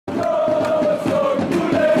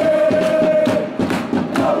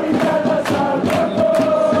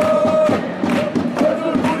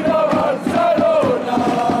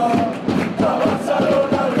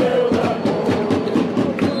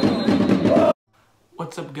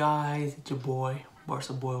What's up guys, it's your boy,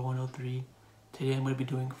 Barca Boy 103. Today I'm going to be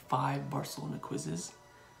doing 5 Barcelona quizzes.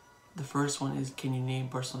 The first one is, can you name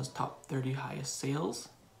Barcelona's top 30 highest sales?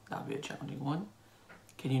 That'll be a challenging one.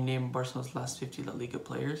 Can you name Barcelona's last 50 La Liga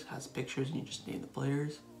players? Has pictures and you just name the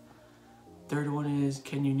players. Third one is,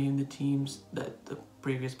 can you name the teams that the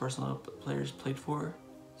previous Barcelona players played for?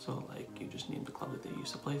 So like you just name the club that they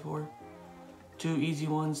used to play for. 2 easy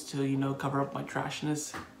ones to, cover up my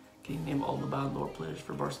trashness. Can you name all the Ballon d'Or players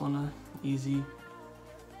for Barcelona? Easy.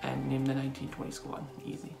 And name the 1920 squad.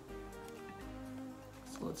 Easy.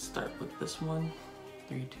 So let's start with this one.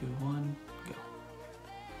 3, 2, 1, go.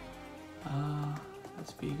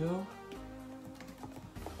 That's Vigo.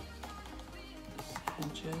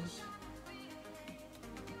 Sanchez.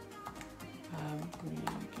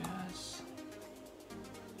 Fabregas.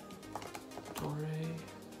 Torre.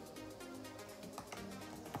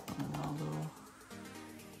 Ronaldo.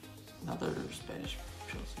 Another Spanish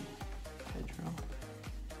Chelsea. Pedro.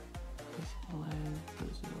 Milan,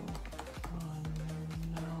 Brazil.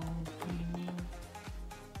 Ronaldinho.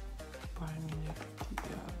 Bayern Munich.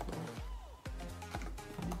 Thiago.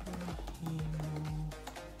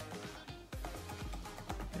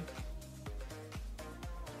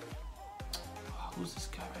 Wow, who's this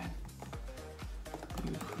guy, man?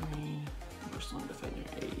 Ukraine. Barcelona defender.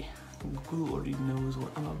 Hey, Google already knows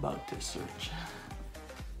what I'm about to search.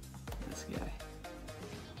 This guy.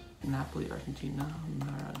 Napoli, Argentina,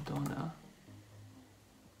 Maradona.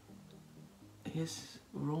 Is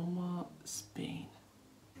Roma, Spain.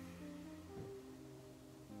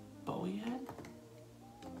 Boyan?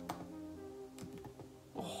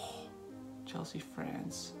 Oh, Chelsea,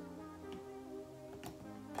 France.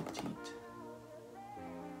 Petit.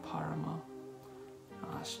 Parma.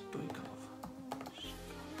 Stoikov.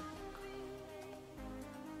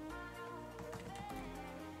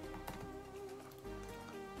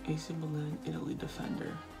 AC Milan, Italy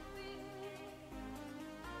defender.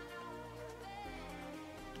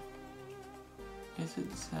 Is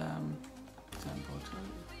it Zambrota?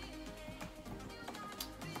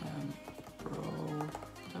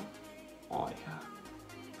 Zambrota? Oh yeah.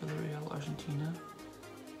 Villarreal, Argentina.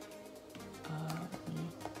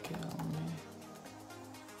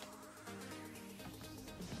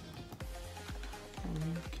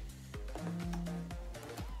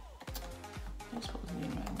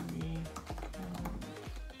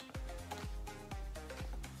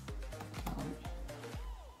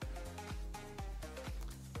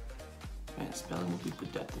 Man, spelling will be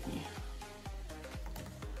good death to me.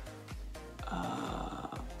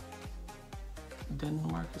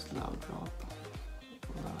 Denmark is Laudrup.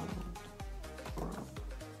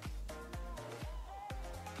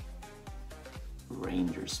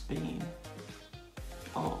 Rangers, Spain.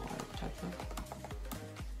 Oh, Arteta.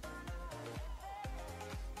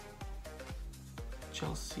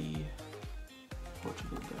 Chelsea,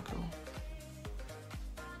 Portugal, Deco.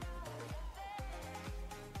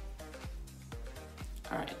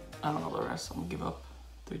 Alright, I don't know the rest, so I'm gonna give up.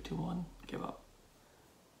 3, 2, 1, give up.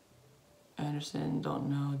 Anderson, don't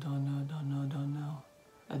know.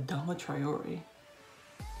 Adama Traore.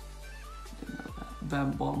 Didn't know that.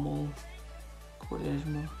 Van Bommel,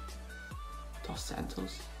 Quaresma, Dos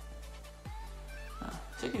Santos.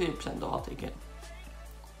 68% though, I'll take it.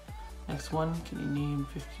 Next one, can you name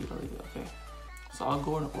 50 La Liga? Okay, so I'll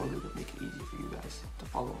go in order to make it easy for you guys to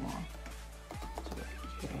follow along. So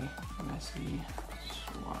okay, Messi,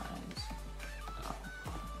 Suarez,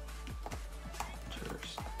 Ter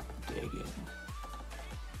Stegen,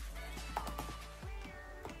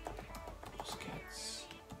 Busquets,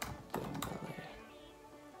 Dembele,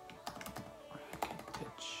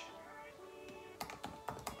 Rakitic,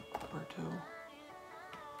 Porto,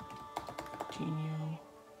 Coutinho,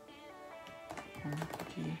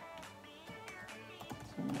 Umtiti,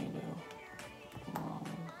 Tomato,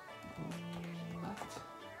 left,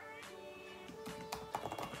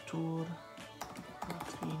 Tour,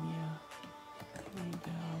 Rafinha,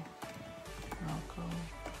 Vidal, Rocco,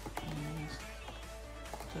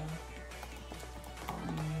 Iniesta,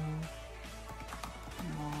 Paulinho,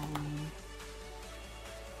 Molly,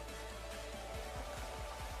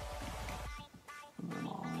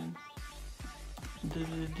 Vermaelen,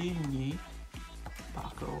 Dini,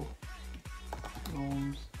 Paco,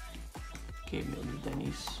 Gomes, Gabe Milner,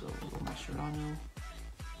 Dennis, so Mascherano,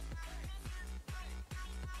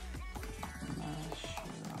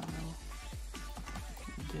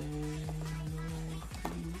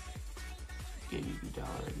 gave you Vidal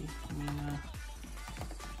already. Mina,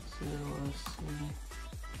 Silas,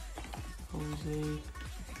 Jose,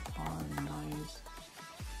 Arnaiz.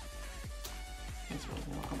 That's what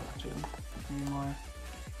we'll come back to anymore.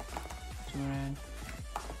 Duran,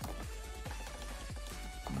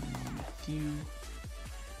 Matthew,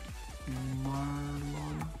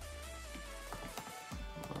 Marlon,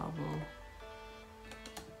 Bravo,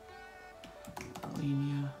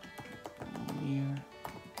 Alenia, Mir,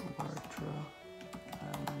 Bartra,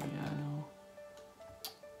 Adriano,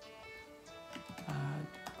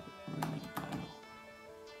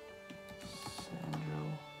 Sandro,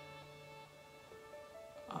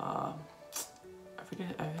 I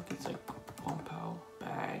forget, I think it's like Pompao,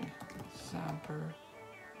 Bag, Samper,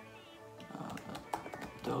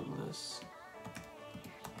 Douglas,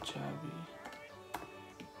 Chabi,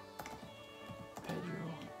 Pedro,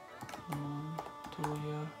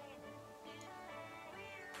 Montoya,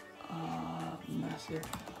 Massive,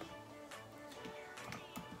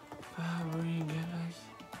 Fabregas,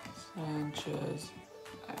 Sanchez,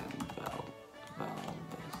 and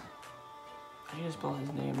Valdez. I need to spell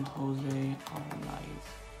his name, Jose Arnaiz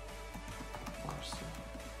Barca.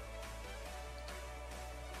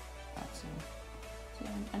 That's him.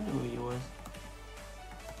 I knew who he was.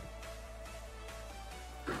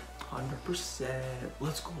 100%.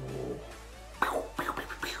 Let's go.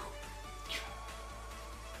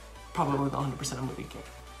 Probably with 100% I'm movie kick.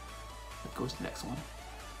 That goes to the next one.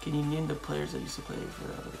 Can you name the players that used to play for?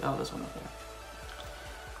 Oh, this one up there.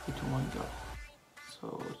 3, 2, 1, go. So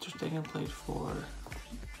Terstegen played for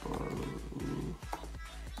Borussia.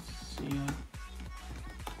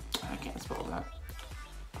 I can't spell that.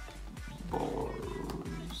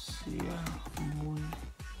 Borussia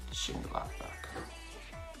Mönchengladbach.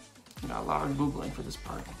 Got a lot of googling for this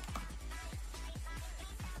part.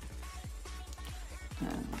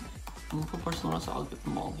 And I'm for Barcelona, so I'll get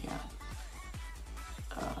them all here.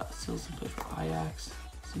 Silson played for Ajax.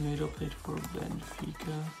 Semedo played for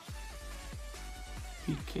Benfica.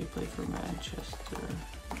 PK played for Manchester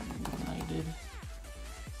United.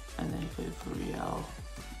 And then he played for Real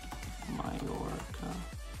Mallorca.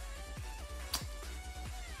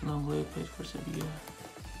 Longley played for Sevilla.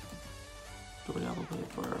 Doriabo played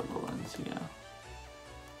for Valencia.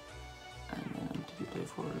 And then did he play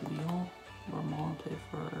for Lyon? Ramon played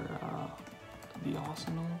for the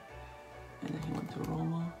Arsenal. And then he went to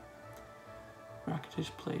Roma. Rakitic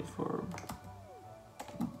played for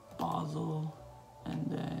Basel. And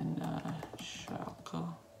then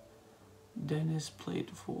Schalke. Dennis played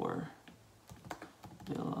for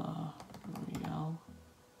Villarreal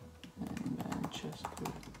and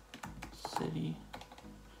Manchester City.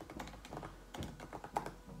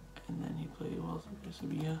 And then he played for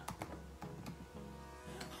Sevilla.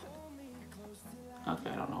 Okay,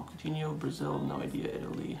 I don't know. Coutinho, Brazil, no idea.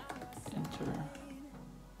 Italy, Inter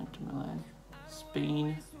Milan,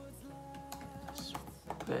 Spain,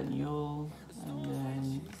 Espanyol, and then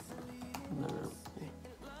Liverpool.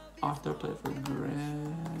 Arthur played for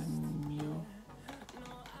Grêmio.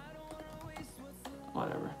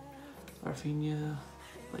 Whatever. Rafinha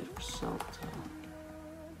played for Celta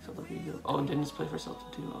Vigo. Oh, Dennis played for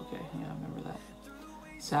Celta too. Okay, yeah, I remember that.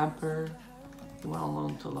 Samper, he went on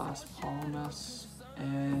loan to Las Palmas,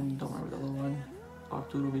 and don't remember the other one.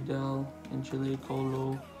 Arturo Vidal in Chile,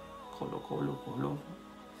 Colo,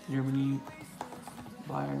 Germany,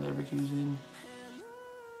 Bayern Leverkusen,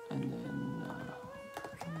 and then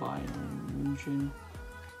Bayern München.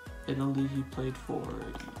 Italy, he played for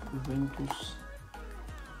Juventus.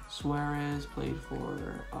 Suarez played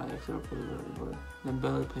for Ajax,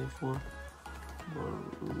 Dembele played for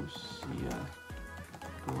Borussia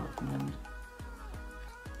Dortmund.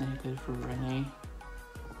 Then he played for Rennes.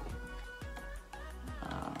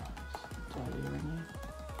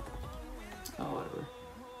 Oh, whatever.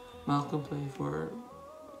 Malcolm played for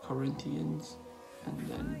Corinthians, and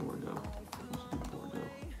then Bordeaux.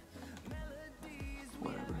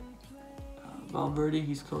 Whatever. Valverde,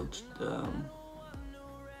 he's coached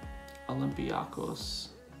Olympiacos,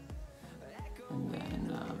 and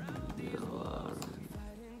then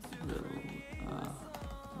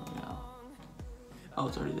oh,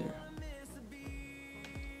 it's already there.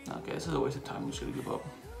 Okay, this is a waste of time. I'm just gonna give up.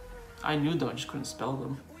 I knew them, I just couldn't spell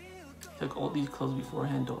them. Like all these clubs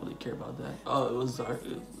beforehand, don't really care about that. Oh, it was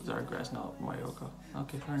Zargrass, not Mallorca.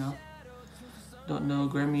 Okay, fair enough. Don't know.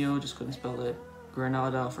 Grêmio, just couldn't spell it.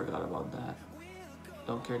 Granada, forgot about that.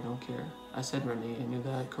 Don't care. I said Rennes, I knew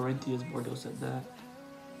that. Corinthians, Bordeaux said that.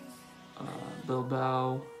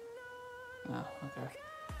 Bilbao. No, okay.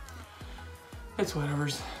 It's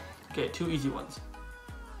whatever's. Okay, 2 easy ones.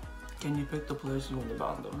 Can you pick the players who won the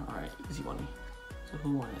Ballon d'Or? Alright, easy one. So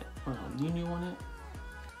who won it? Ronaldinho won it.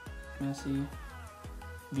 Messi.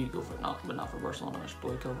 Vigo but not for Barcelona.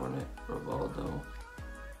 Stoichkov won it. Rivaldo.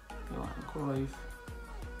 Johan Cruyff.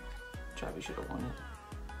 Xavi should have won it.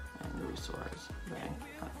 And Luis Suarez, bang,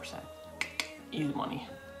 100%. Easy money.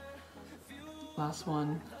 Last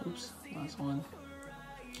one, oops, last one.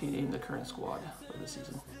 Can you name the current squad for the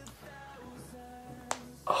season?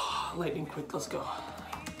 Oh, lightning quick, let's go.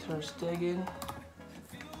 Ter Stegen,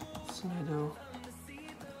 Smedo,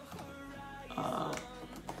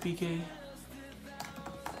 PK,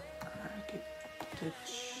 Rakitic,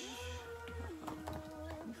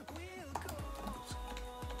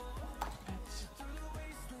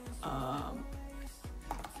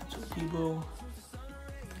 Tebow,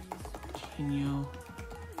 Coutinho,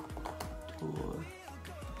 Tour,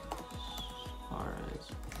 Suarez,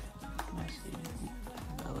 Messi,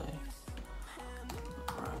 Dembele,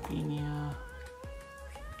 Rafinha,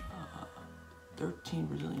 13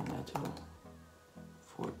 Brazilian Neto,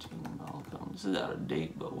 14 Malcolm. This is out of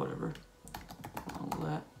date, but whatever. All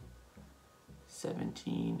that.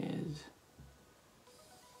 17 is,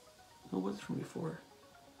 who was it from before?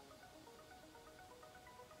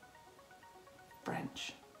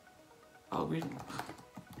 French. Oh, reason.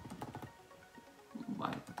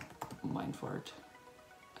 Mind fart.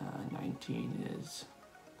 19 is.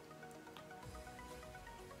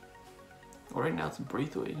 Well, right now it's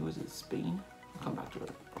Braithwaite. Who was it? Spain. I'll come back to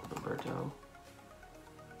it. Roberto.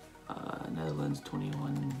 Netherlands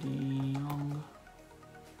 21. De Jong.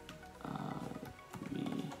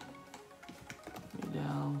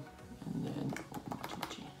 Vidal, and then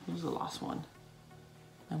Titi. Who's the last one?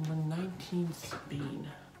 Number 19, Spain.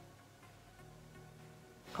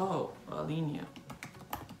 Oh, Alenia.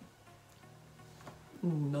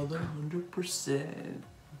 Another 100%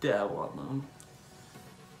 dab on them.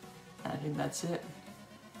 I think that's it.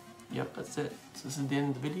 Yep, that's it. So this is the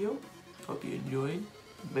end of the video. Hope you enjoyed.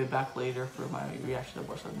 I'll be back later for my reaction to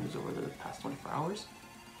Barcelona news over the past 24 hours.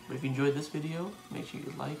 But if you enjoyed this video, make sure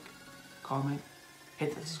you like, comment,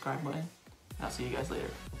 hit the subscribe button, and I'll see you guys later.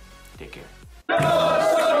 Take care.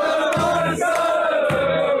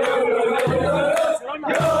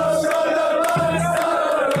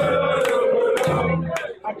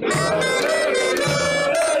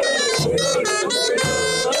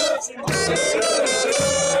 Go,